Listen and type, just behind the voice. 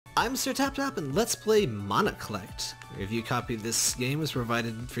I'm Sir Tap Tap and let's play Mana Collect. A review copy of this game was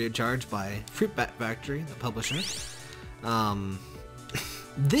provided free of charge by Fruit Bat Factory, the publisher.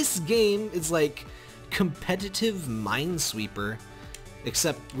 This game is like competitive Minesweeper,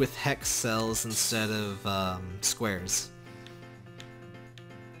 except with hex cells instead of squares.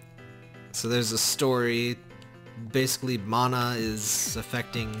 So there's a story. Basically, mana is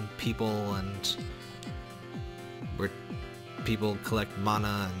affecting people, and where people collect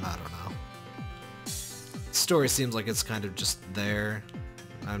mana, and I don't know. Story seems like it's kind of just there.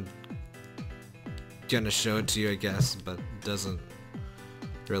 I'm gonna show it to you, I guess, but it doesn't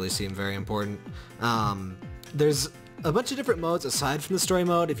really seem very important. There's a bunch of different modes aside from the story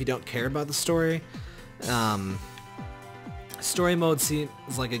mode if you don't care about the story. Story mode seems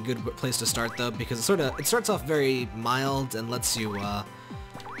like a good place to start though, because it starts off very mild and lets you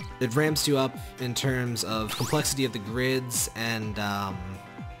it ramps you up in terms of complexity of the grids and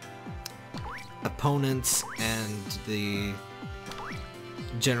opponents and the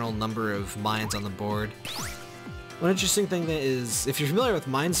general number of mines on the board. One interesting thing that is, if you're familiar with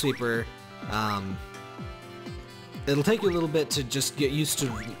Minesweeper, it'll take you a little bit to just get used to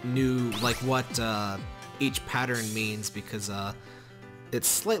what each pattern means, because it's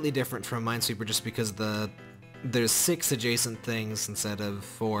slightly different from Minesweeper just because there's 6 adjacent things instead of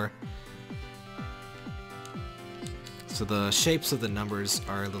 4. So the shapes of the numbers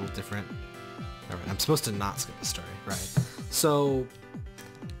are a little different. Alright, I'm supposed to not skip the story, right. So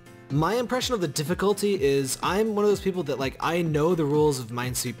my impression of the difficulty is I'm one of those people that, like, I know the rules of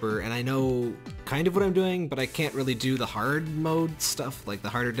Minesweeper and I know kind of what I'm doing, but I can't really do the hard mode stuff, like the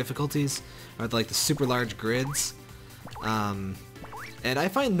harder difficulties, or like the super large grids. And I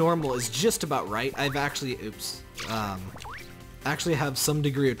find normal is just about right. I've actually, actually have some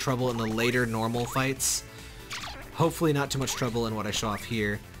degree of trouble in the later normal fights. Hopefully not too much trouble in what I show off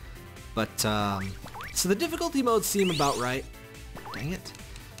here. But, so the difficulty modes seem about right. Dang it.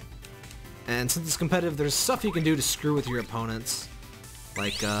 And since it's competitive, there's stuff you can do to screw with your opponents.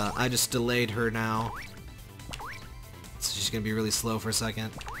 Like, I just delayed her now. So she's gonna be really slow for a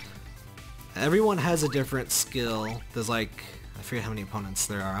second. Everyone has a different skill. There's like, I forget how many opponents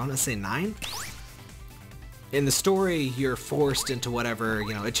there are. I want to say 9? In the story, you're forced into whatever,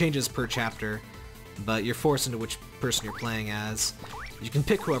 you know, it changes per chapter, but you're forced into which person you're playing as. You can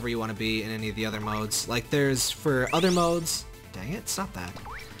pick whoever you want to be in any of the other modes. Like, there's, for other modes, dang it, stop that.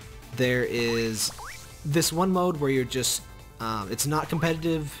 There is this one mode where you're just, it's not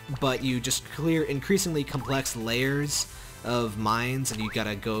competitive, but you just clear increasingly complex layers of mines, and you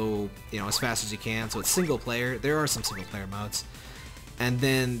gotta go, you know, as fast as you can. So it's single player. There are some single player modes. And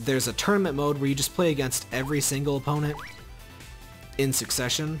then there's a tournament mode where you just play against every single opponent in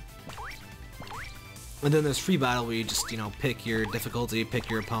succession. And then there's free battle where you just, you know, pick your difficulty,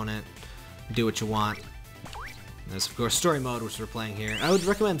 pick your opponent, do what you want. There's, of course, story mode, which we're playing here. I would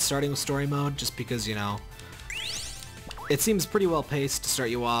recommend starting with story mode, just because, you know, it seems pretty well paced to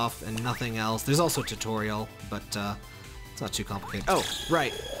start you off, and nothing else. There's also a tutorial, but it's not too complicated. Oh,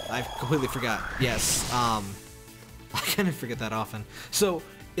 right, I completely forgot. Yes, I kind of forget that often. So,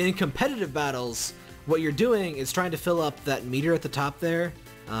 in competitive battles, what you're doing is trying to fill up that meter at the top there.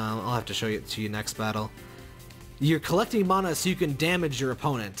 I'll have to show it to you next battle. You're collecting mana so you can damage your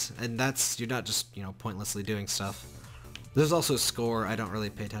opponent, and that's, you're not just, you know, pointlessly doing stuff. There's also a score. I don't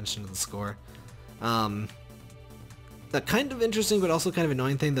really pay attention to the score. The kind of interesting but also kind of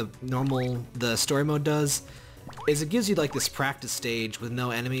annoying thing the story mode does is it gives you like this practice stage with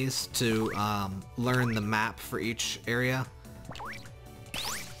no enemies to learn the map for each area.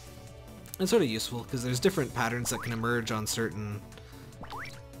 It's sort of useful because there's different patterns that can emerge on certain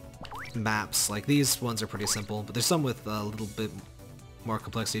maps. Like, these ones are pretty simple, but there's some with a little bit more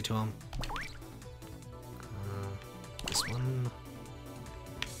complexity to them. This one.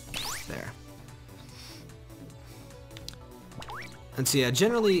 There. And so yeah,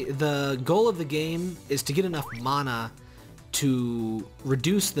 generally the goal of the game is to get enough mana to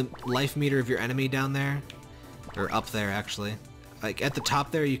reduce the life meter of your enemy down there. Or up there, actually. Like, at the top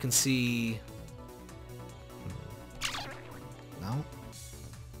there you can see... No?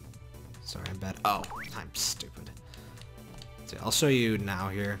 Sorry, I'm bad. Oh, I'm stupid. So I'll show you now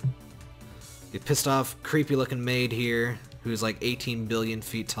here. You pissed off, creepy looking maid here, who's like 18 billion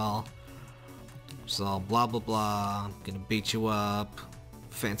feet tall. She's all blah blah blah, gonna beat you up.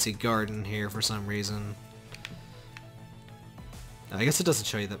 Fancy garden here for some reason. I guess it doesn't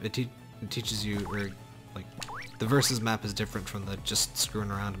show you that. It teaches you, or like, the versus map is different from the just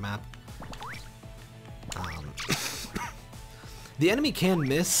screwing around map. The enemy can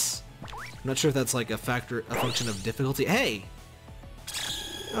miss. I'm not sure if that's like a function of difficulty. Hey!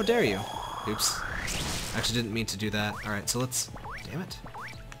 How dare you? Oops. Actually didn't mean to do that. Alright, so let's... Damn it.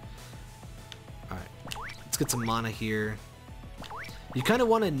 Alright. Let's get some mana here. You kind of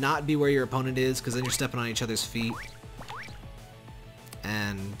want to not be where your opponent is, because then you're stepping on each other's feet.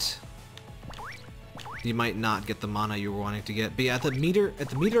 And... you might not get the mana you were wanting to get. But yeah, at the meter at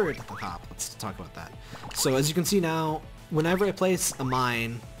the top, let's talk about that. So as you can see now, whenever I place a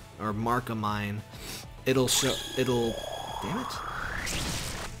mine, or mark a mine, it'll, damn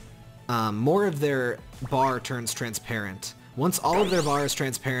it. More of their bar turns transparent. Once all of their bar is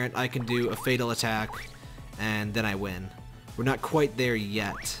transparent, I can do a fatal attack, and then I win. We're not quite there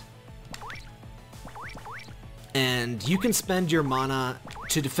yet. And you can spend your mana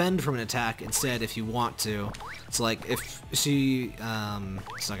to defend from an attack instead if you want to. So like if she, it's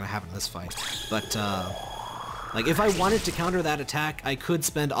not gonna happen in this fight, but like if I wanted to counter that attack, I could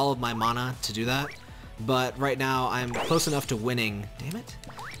spend all of my mana to do that. But right now I'm close enough to winning, damn it,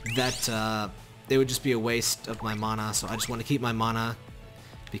 that it would just be a waste of my mana. So I just want to keep my mana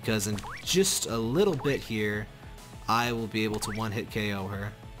because in just a little bit here, I will be able to one-hit KO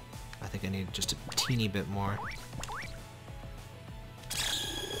her. I think I need just a teeny bit more.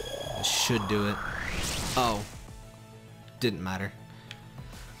 This should do it. Oh. Didn't matter.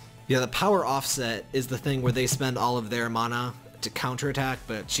 Yeah, the power offset is the thing where they spend all of their mana to counterattack,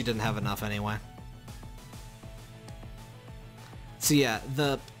 but she didn't have enough anyway. So yeah,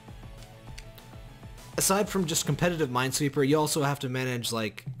 aside from just competitive Minesweeper, you also have to manage,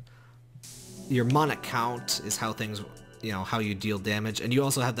 like, your mana count is how things, you know, how you deal damage, and you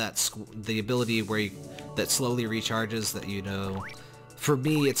also have the ability where that slowly recharges that, you know. For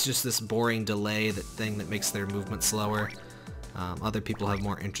me, it's just this boring delay thing that makes their movement slower. Other people have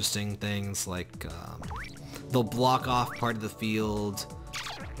more interesting things, like they'll block off part of the field,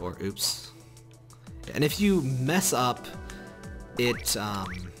 or oops. And if you mess up, it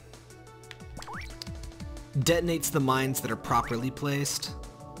detonates the mines that are properly placed.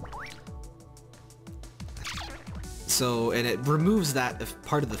 So, and it removes that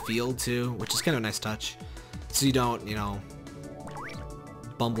part of the field too, which is kind of a nice touch. So you don't, you know,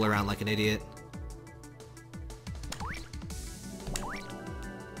 bumble around like an idiot.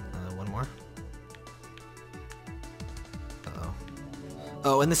 One more. Uh-oh.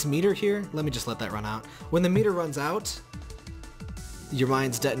 Oh, and this meter here, let me just let that run out. When the meter runs out, your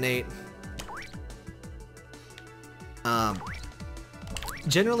mines detonate.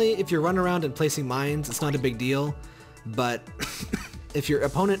 Generally, if you're running around and placing mines, it's not a big deal. But if your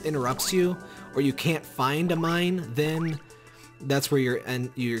opponent interrupts you, or you can't find a mine, then that's where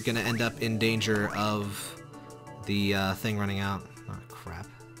you're gonna end up in danger of the thing running out. Oh crap!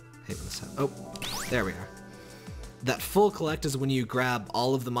 I hate when this happens. Oh, there we are. That full collect is when you grab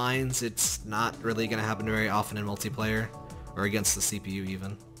all of the mines. It's not really gonna happen very often in multiplayer, or against the CPU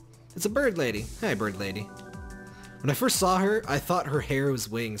even. It's a bird lady. Hey, bird lady. When I first saw her, I thought her hair was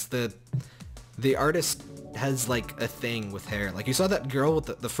wings. The artist has like a thing with hair. Like you saw that girl with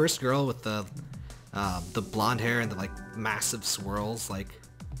the first girl with the blonde hair and the like massive swirls. Like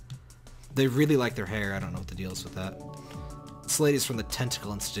they really like their hair. I don't know what the deal is with that. This lady's from the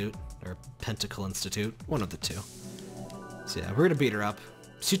Tentacle Institute or Pentacle Institute, one of the two. So yeah, we're gonna beat her up.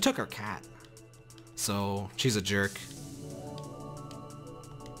 She took our cat, so she's a jerk.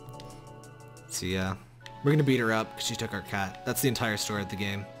 So yeah, we're gonna beat her up because she took our cat. That's the entire story of the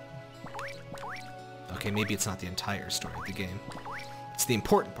game. Okay, maybe it's not the entire story of the game. It's the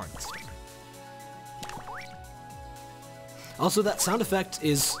important part of the story. Also, that sound effect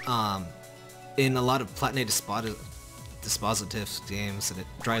is in a lot of Platinate dispositive games, and it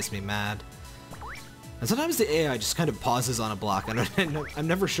drives me mad. And sometimes the AI just kind of pauses on a block. I'm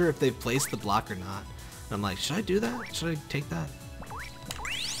never sure if they've placed the block or not. And I'm like, should I do that? Should I take that?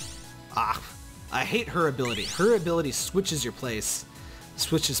 Ah, I hate her ability. Her ability switches your place.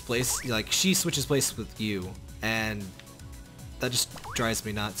 Like she switches place with you, and that just drives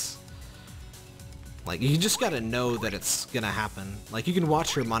me nuts. Like you just gotta know that it's gonna happen. Like you can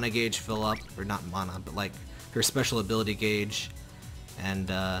watch her mana gauge fill up, or not mana, but like her special ability gauge, and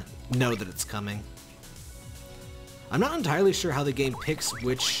know that it's coming. I'm not entirely sure how the game picks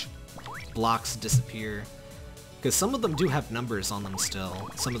which blocks disappear, because some of them do have numbers on them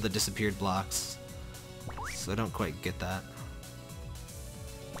still, some of the disappeared blocks, so I don't quite get that.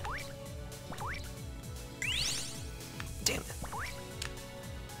 Damn it.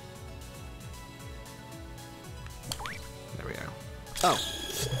 There we go. Oh!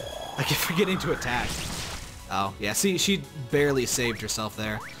 I keep forgetting to attack. Oh, yeah, see, she barely saved herself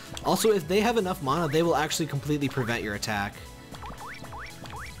there. Also, if they have enough mana, they will actually completely prevent your attack.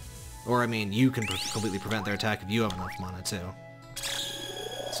 Or, I mean, you can completely prevent their attack if you have enough mana, too.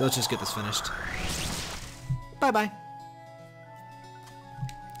 So let's just get this finished. Bye-bye.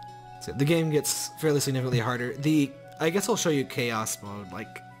 So the game gets fairly significantly harder. I guess I'll show you chaos mode.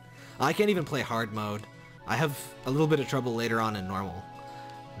 Like, I can't even play hard mode. I have a little bit of trouble later on in normal.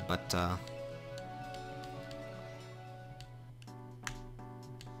 But, yeah,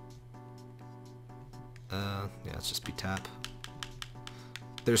 let's just be tap.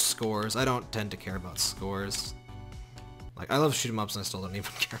 There's scores. I don't tend to care about scores. Like, I love shoot 'em ups and I still don't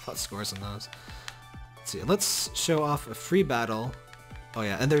even care about scores in those. Let's see, let's show off a free battle. Oh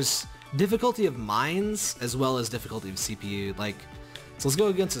yeah, and there's difficulty of mines as well as difficulty of CPU. Like, so let's go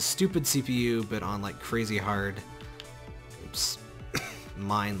against a stupid CPU, but on like crazy hard, oops,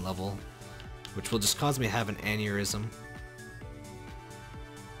 mine level, which will just cause me to have an aneurysm.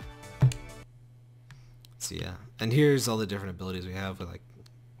 So yeah, and here's all the different abilities we have. We like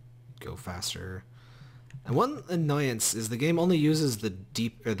go faster. And one annoyance is the game only uses the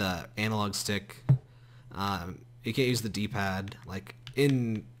the analog stick. You can't use the D-pad. Like,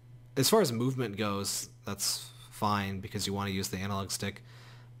 as far as movement goes, that's fine because you want to use the analog stick.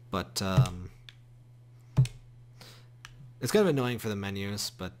 But it's kind of annoying for the menus.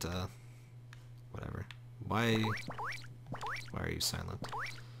 But whatever. Why are you silent?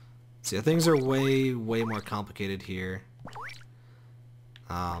 See, things are way more complicated here.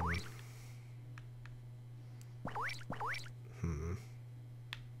 Ugh.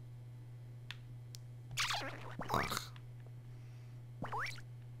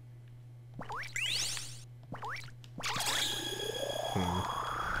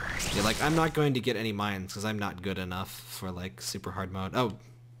 Yeah, like, I'm not going to get any mines because I'm not good enough for, like, super hard mode. Oh,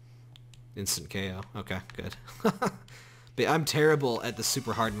 instant KO. Okay, good. But I'm terrible at the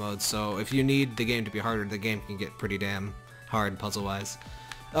super hard mode, so if you need the game to be harder, the game can get pretty damn hard puzzle-wise.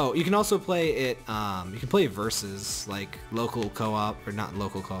 Oh, you can also play it, you can play versus, like, local co-op, or not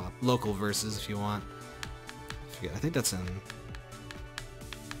local co-op, local versus if you want. I think that's in...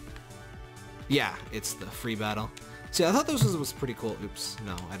 Yeah, it's the free battle. See, I thought this was pretty cool. Oops,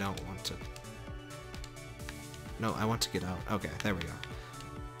 no, I don't want to... No, I want to get out. Okay, there we go.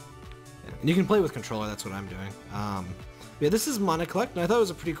 Yeah, and you can play with controller, that's what I'm doing. Yeah, this is Monocollect, and I thought it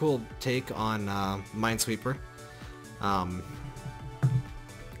was a pretty cool take on Minesweeper. I'm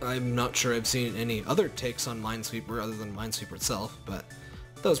not sure I've seen any other takes on Minesweeper other than Minesweeper itself, but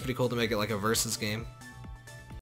I thought it was pretty cool to make it like a versus game.